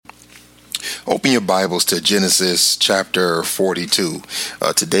Open your Bibles to Genesis chapter 42.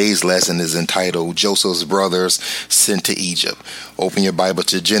 Today's lesson is entitled Joseph's Brothers Sent to Egypt. Open your Bible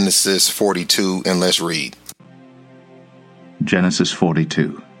to Genesis 42 and let's read. Genesis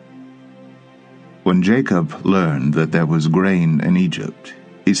 42. When Jacob learned that there was grain in Egypt,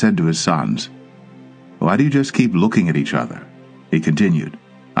 he said to his sons, "Why do you just keep looking at each other?" He continued,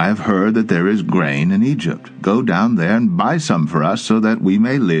 "I have heard that there is grain in Egypt. Go down there and buy some for us so that we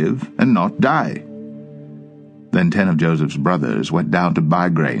may live and not die." Then 10 of Joseph's brothers went down to buy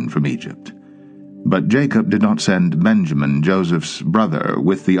grain from Egypt. But Jacob did not send Benjamin, Joseph's brother,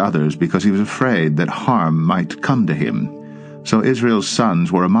 with the others because he was afraid that harm might come to him. So Israel's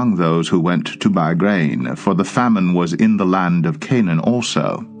sons were among those who went to buy grain, for the famine was in the land of Canaan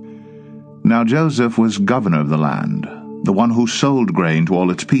also. Now Joseph was governor of the land, the one who sold grain to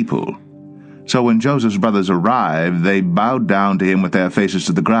all its people. So when Joseph's brothers arrived, they bowed down to him with their faces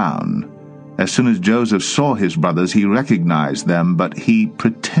to the ground. As soon as Joseph saw his brothers, he recognized them, but he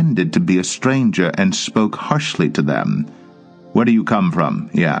pretended to be a stranger and spoke harshly to them. "Where do you come from?"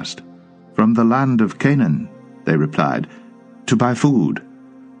 he asked. "From the land of Canaan," they replied, "to buy food."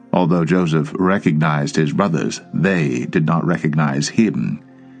 Although Joseph recognized his brothers, they did not recognize him.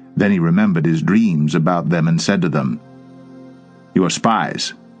 Then he remembered his dreams about them and said to them, "You are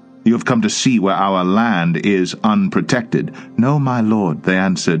spies. You have come to see where our land is unprotected." "No, my lord," they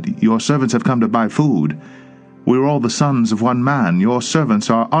answered, "your servants have come to buy food. We are all the sons of one man. Your servants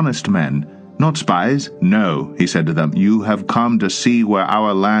are honest men, not spies." "No," he said to them, "you have come to see where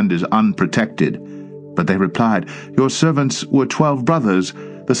our land is unprotected." But they replied, "Your servants were 12 brothers,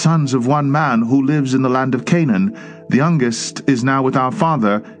 the sons of one man who lives in the land of Canaan. The youngest is now with our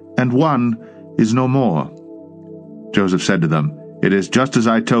father, and one is no more." Joseph said to them, "It is just as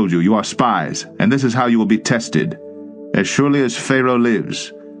I told you. You are spies, and this is how you will be tested. As surely as Pharaoh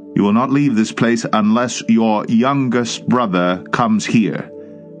lives, you will not leave this place unless your youngest brother comes here.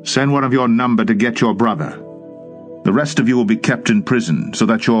 Send one of your number to get your brother. The rest of you will be kept in prison, so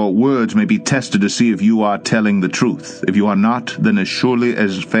that your words may be tested to see if you are telling the truth. If you are not, then as surely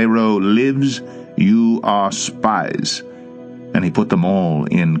as Pharaoh lives, you are spies." And he put them all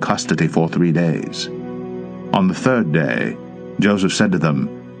in custody for 3 days. On the 3rd day, Joseph said to them,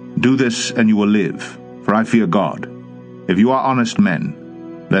 "Do this and you will live, for I fear God. If you are honest men,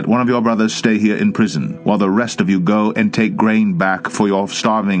 let one of your brothers stay here in prison, while the rest of you go and take grain back for your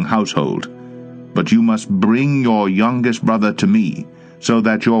starving household. But you must bring your youngest brother to me, so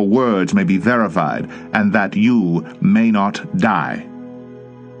that your words may be verified, and that you may not die."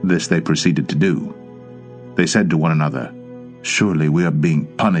 This they proceeded to do. They said to one another, "Surely we are being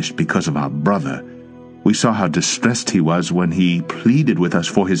punished because of our brother. We saw how distressed he was when he pleaded with us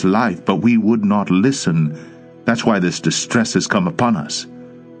for his life, but we would not listen. That's why this distress has come upon us."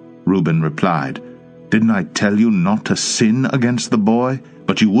 Reuben replied, "Didn't I tell you not to sin against the boy?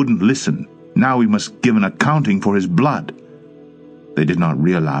 But you wouldn't listen. Now we must give an accounting for his blood." They did not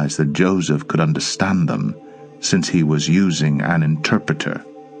realize that Joseph could understand them, since he was using an interpreter.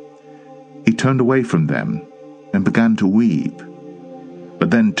 He turned away from them and began to weep,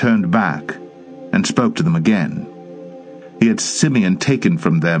 but then turned back and spoke to them again. He had Simeon taken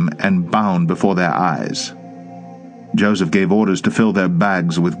from them and bound before their eyes. Joseph gave orders to fill their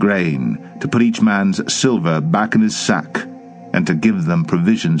bags with grain, to put each man's silver back in his sack, and to give them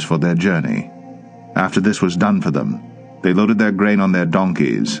provisions for their journey. After this was done for them, they loaded their grain on their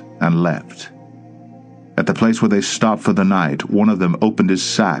donkeys and left. At the place where they stopped for the night, one of them opened his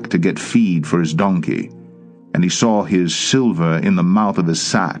sack to get feed for his donkey, and he saw his silver in the mouth of his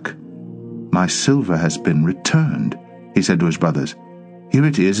sack. "My silver has been returned," he said to his brothers. "Here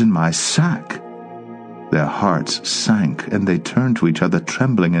it is in my sack." Their hearts sank, and they turned to each other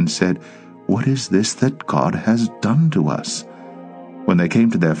trembling and said, "What is this that God has done to us?" When they came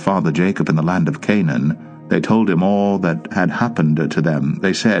to their father Jacob in the land of Canaan, they told him all that had happened to them.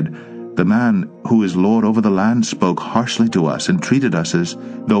 They said, "The man who is lord over the land spoke harshly to us and treated us as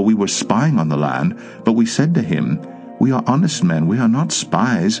though we were spying on the land. But we said to him, 'We are honest men, we are not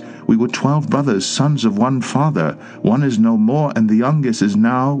spies. We were 12 brothers, sons of one father. One is no more, and the youngest is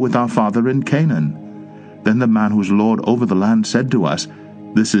now with our father in Canaan.' Then the man who is lord over the land said to us,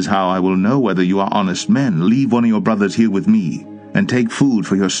 'This is how I will know whether you are honest men. Leave one of your brothers here with me, and take food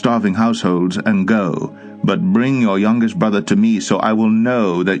for your starving households, and go. But bring your youngest brother to me, so I will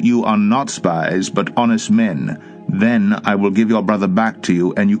know that you are not spies, but honest men. Then I will give your brother back to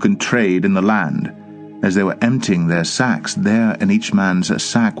you, and you can trade in the land.' As they were emptying their sacks, there in each man's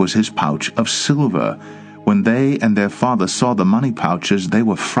sack was his pouch of silver. When they and their father saw the money pouches, they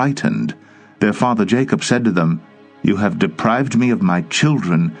were frightened. Their father Jacob said to them, You have deprived me of my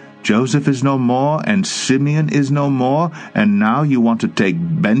children. Joseph is no more, and Simeon is no more, and now you want to take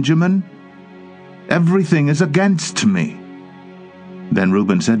Benjamin? Everything is against me." Then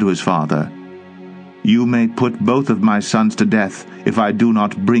Reuben said to his father, "You may put both of my sons to death if I do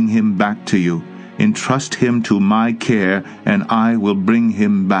not bring him back to you. Entrust him to my care, and I will bring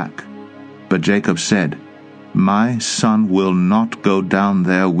him back." But Jacob said, "My son will not go down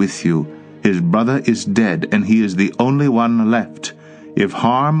there with you. His brother is dead, and he is the only one left. If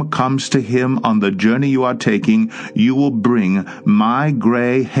harm comes to him on the journey you are taking, you will bring my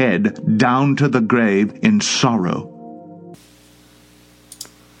gray head down to the grave in sorrow."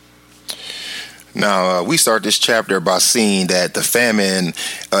 Now, we start this chapter by seeing that the famine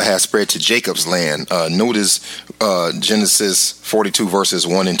has spread to Jacob's land. Notice Genesis 42 verses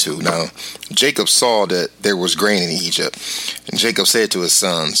 1 and 2. Now, Jacob saw that there was grain in Egypt. And Jacob said to his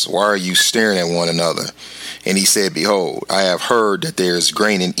sons, "Why are you staring at one another?" And he said, "Behold, I have heard that there is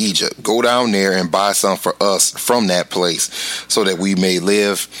grain in Egypt. Go down there and buy some for us from that place, so that we may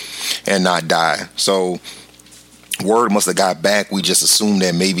live and not die." So word must have got back. We just assumed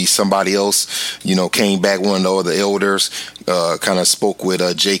that maybe somebody else, came back. One of the other elders kind of spoke with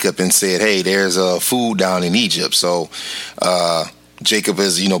Jacob and said, "Hey, there's food down in Egypt." So Jacob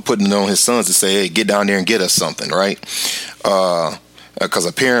is, putting it on his sons to say, "Hey, get down there and get us something," right? Because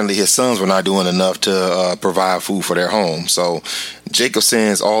apparently his sons were not doing enough to provide food for their home. So Jacob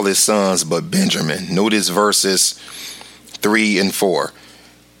sends all his sons but Benjamin. Notice verses 3 and 4.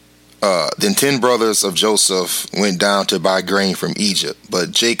 Then 10 brothers of Joseph went down to buy grain from Egypt.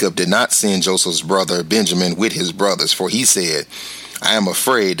 But Jacob did not send Joseph's brother Benjamin with his brothers, for he said, "I am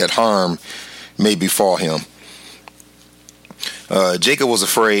afraid that harm may befall him." Jacob was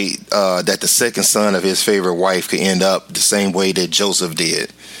afraid that the second son of his favorite wife could end up the same way that Joseph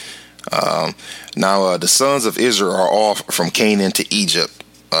did. Now the sons of Israel are off from Canaan to Egypt.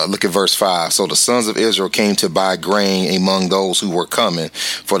 Look at verse 5. So the sons of Israel came to buy grain among those who were coming,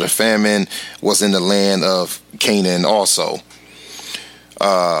 for the famine was in the land of Canaan also.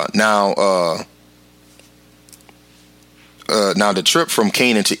 Now the trip from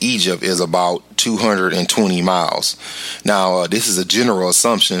Canaan to Egypt is about 220 miles. Now, this is a general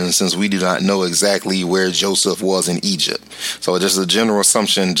assumption since we do not know exactly where Joseph was in Egypt. So just a general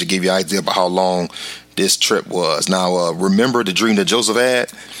assumption to give you an idea about how long this trip was. Now, remember the dream that Joseph had?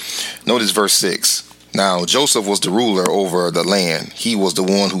 Notice verse 6. Now, Joseph was the ruler over the land. He was the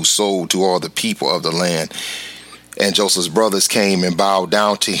one who sold to all the people of the land. And Joseph's brothers came and bowed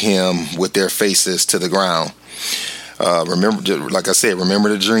down to him with their faces to the ground. Remember, like I said, remember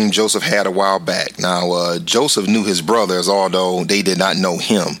the dream Joseph had a while back. Now, Joseph knew his brothers, although they did not know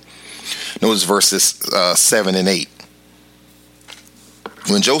him. Notice verses 7 and 8.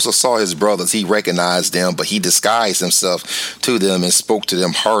 When Joseph saw his brothers, he recognized them, but he disguised himself to them and spoke to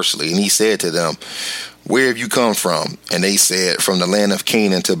them harshly. And he said to them, "Where have you come from?" And they said, "From the land of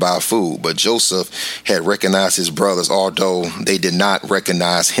Canaan to buy food." But Joseph had recognized his brothers, although they did not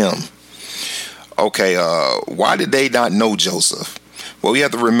recognize him. Okay, why did they not know Joseph? Well, we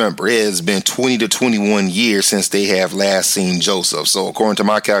have to remember, it has been 20 to 21 years since they have last seen Joseph. So according to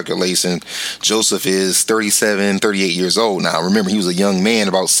my calculation, Joseph is 37, 38 years old now. Remember, he was a young man,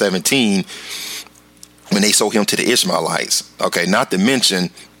 about 17, when they sold him to the Ishmaelites. Okay, not to mention,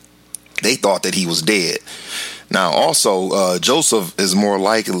 they thought that he was dead. Now, also, Joseph is more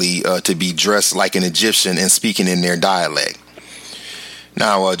likely to be dressed like an Egyptian and speaking in their dialect.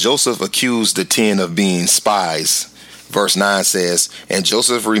 Now, Joseph accused the 10 of being spies. Verse 9 says, "And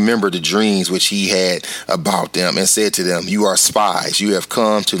Joseph remembered the dreams which he had about them and said to them, 'You are spies. You have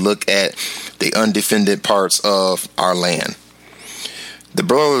come to look at the undefended parts of our land.'" The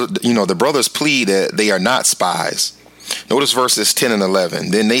brothers plead that they are not spies. Notice verses 10 and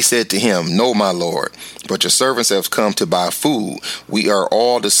 11. "Then they said to him, 'No, my lord, but your servants have come to buy food. We are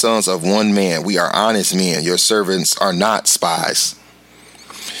all the sons of one man. We are honest men. Your servants are not spies.'"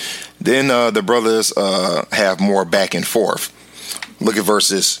 Then the brothers have more back and forth. Look at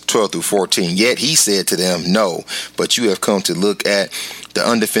verses 12 through 14. "Yet he said to them, 'No, but you have come to look at the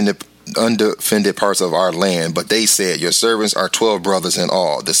undefended parts of our land.' But they said, 'Your servants are 12 brothers in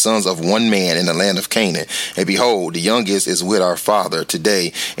all, the sons of one man in the land of Canaan. And behold, the youngest is with our father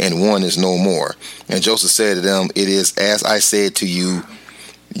today, and one is no more.' And Joseph said to them, 'It is as I said to you,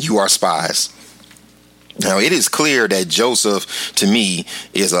 you are spies.'" Now, it is clear that Joseph, to me,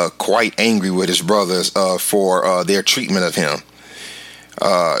 is quite angry with his brothers for their treatment of him.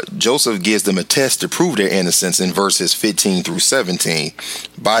 Joseph gives them a test to prove their innocence in verses 15 through 17.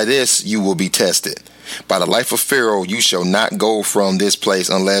 "By this you will be tested. By the life of Pharaoh, you shall not go from this place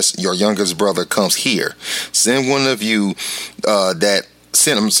unless your youngest brother comes here. Send one of you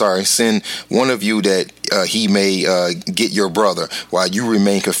send one of you that he may get your brother, while you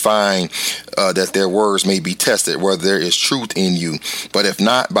remain confined, that their words may be tested, whether there is truth in you. But if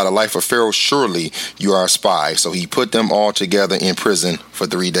not, by the life of Pharaoh, surely you are a spy. So he put them all together in prison for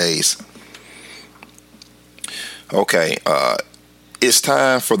 3 days. Okay, it's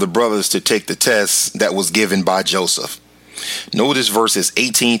time for the brothers to take the test that was given by Joseph. Notice verses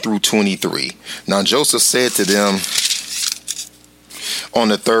 18 through 23. Now Joseph said to them on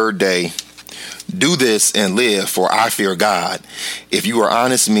the third day, do this and live, for I fear God. If you are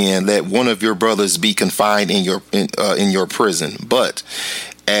honest men, let one of your brothers be confined in your prison. But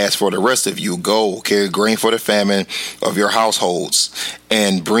as for the rest of you, go, carry grain for the famine of your households,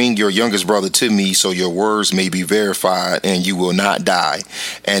 and bring your youngest brother to me, so your words may be verified, and you will not die.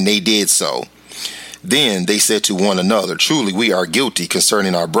 And they did so. Then they said to one another, truly we are guilty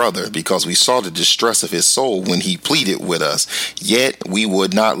concerning our brother, because we saw the distress of his soul when he pleaded with us. Yet we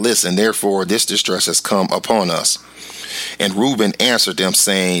would not listen. Therefore this distress has come upon us. And Reuben answered them,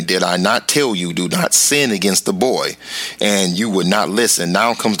 saying, did I not tell you, do not sin against the boy? And you would not listen.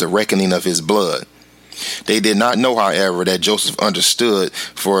 Now comes the reckoning of his blood. They did not know, however, that Joseph understood,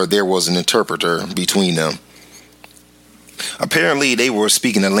 for there was an interpreter between them. Apparently, they were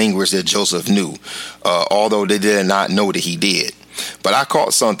speaking a language that Joseph knew, although they did not know that he did. But I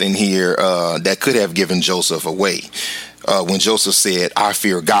caught something here that could have given Joseph away. When Joseph said, I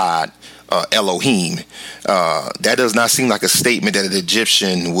fear God, Elohim, that does not seem like a statement that an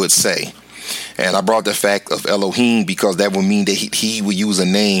Egyptian would say. And I brought the fact of Elohim because that would mean that he would use a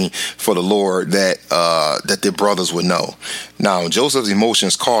name for the Lord that the brothers would know. Now, Joseph's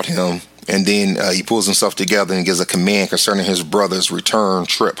emotions caught him, and then he pulls himself together and gives a command concerning his brother's return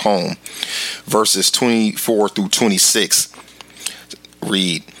trip home. Verses 24 through 26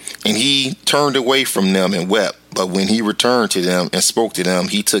 read, and he turned away from them and wept. But when he returned to them and spoke to them,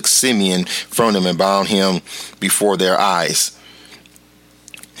 he took Simeon from them and bound him before their eyes.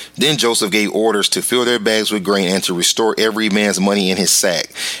 Then Joseph gave orders to fill their bags with grain and to restore every man's money in his sack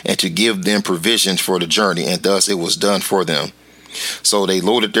and to give them provisions for the journey. And thus it was done for them. So they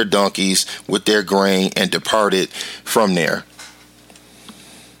loaded their donkeys with their grain and departed from there.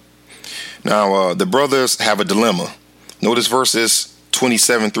 Now, the brothers have a dilemma. Notice verses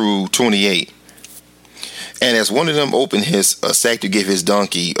 27 through 28. And as one of them opened his sack to give his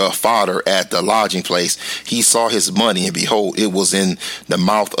donkey fodder at the lodging place, he saw his money, and behold, it was in the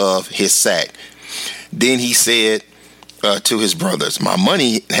mouth of his sack. Then he said to his brothers, my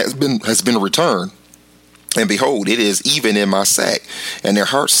money has been returned, and behold, it is even in my sack. And their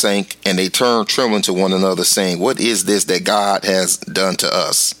hearts sank, and they turned trembling to one another, saying, what is this that God has done to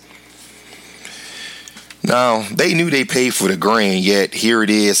us? Now, they knew they paid for the grain, yet here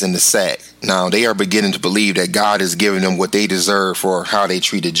it is in the sack. Now, they are beginning to believe that God is giving them what they deserve for how they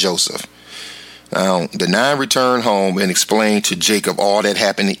treated Joseph. Now, the 9 returned home and explained to Jacob all that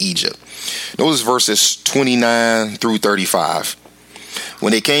happened in Egypt. Notice verses 29 through 35.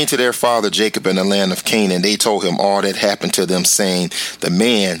 When they came to their father Jacob in the land of Canaan, they told him all that happened to them, saying, the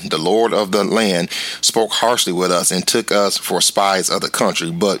man, the Lord of the land, spoke harshly with us and took us for spies of the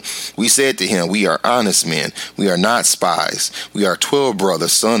country. But we said to him, we are honest men. We are not spies. We are 12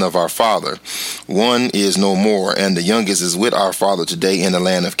 brothers, son of our father. One is no more, and the youngest is with our father today in the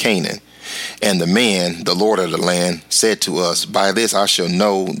land of Canaan. And the man, the Lord of the land, said to us, by this I shall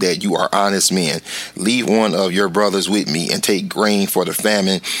know that you are honest men. Leave one of your brothers with me and take grain for the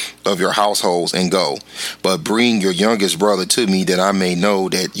famine of your households and go. But bring your youngest brother to me, that I may know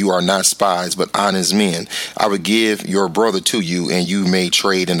that you are not spies, but honest men. I will give your brother to you, and you may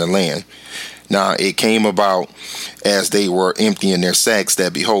trade in the land. Now it came about, as they were emptying their sacks,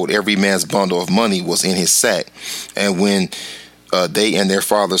 that behold, every man's bundle of money was in his sack. And when they and their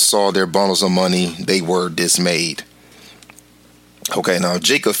father saw their bundles of money, they were dismayed. Okay, now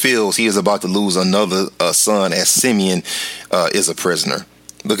Jacob feels he is about to lose another son, as Simeon is a prisoner.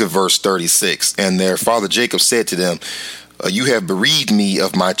 Look at verse 36. And their father Jacob said to them, you have bereaved me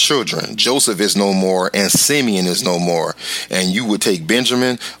of my children. Joseph is no more, and Simeon is no more, and you would take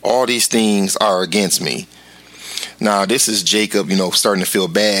Benjamin. All these things are against me. Now, this is Jacob, starting to feel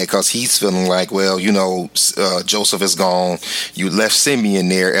bad, because he's feeling like, well, Joseph is gone. You left Simeon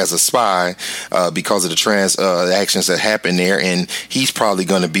there as a spy because of the transactions that happened there, and he's probably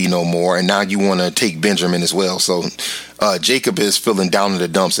going to be no more. And now you want to take Benjamin as well. So Jacob is feeling down in the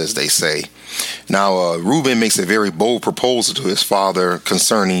dumps, as they say. Now, Reuben makes a very bold proposal to his father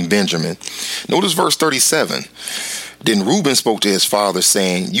concerning Benjamin. Notice verse 37. Then Reuben spoke to his father,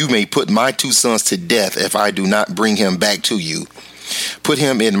 saying, "You may put my 2 sons to death if I do not bring him back to you. Put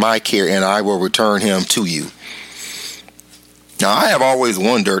him in my care, and I will return him to you." Now, I have always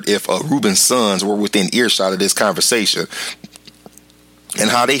wondered if Reuben's sons were within earshot of this conversation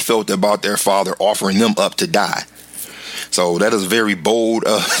and how they felt about their father offering them up to die. So that is a very bold,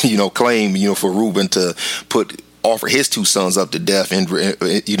 claim, for Reuben to offer his 2 sons up to death,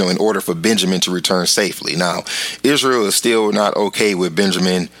 in order for Benjamin to return safely. Now, Israel is still not okay with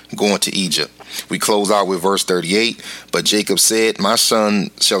Benjamin going to Egypt. We close out with verse 38. But Jacob said, "My son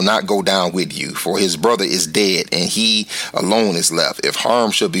shall not go down with you, for his brother is dead, and he alone is left. If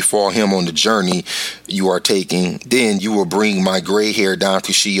harm shall befall him on the journey you are taking, then you will bring my gray hair down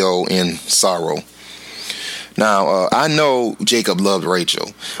to Sheol in sorrow." Now, I know Jacob loved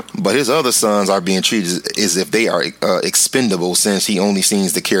Rachel, but his other sons are being treated as if they are expendable, since he only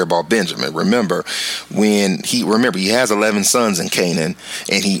seems to care about Benjamin. Remember, he has 11 sons in Canaan,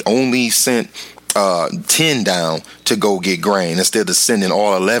 and he only sent 10 down to go get grain instead of sending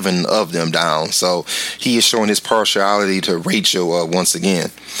all 11 of them down. So he is showing his partiality to Rachel once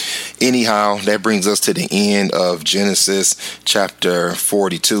again. Anyhow, that brings us to the end of Genesis chapter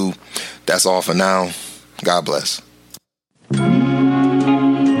 42. That's all for now. God bless.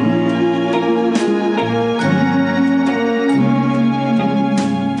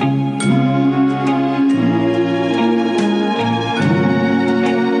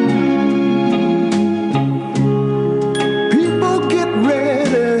 People get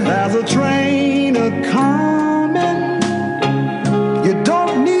ready as a train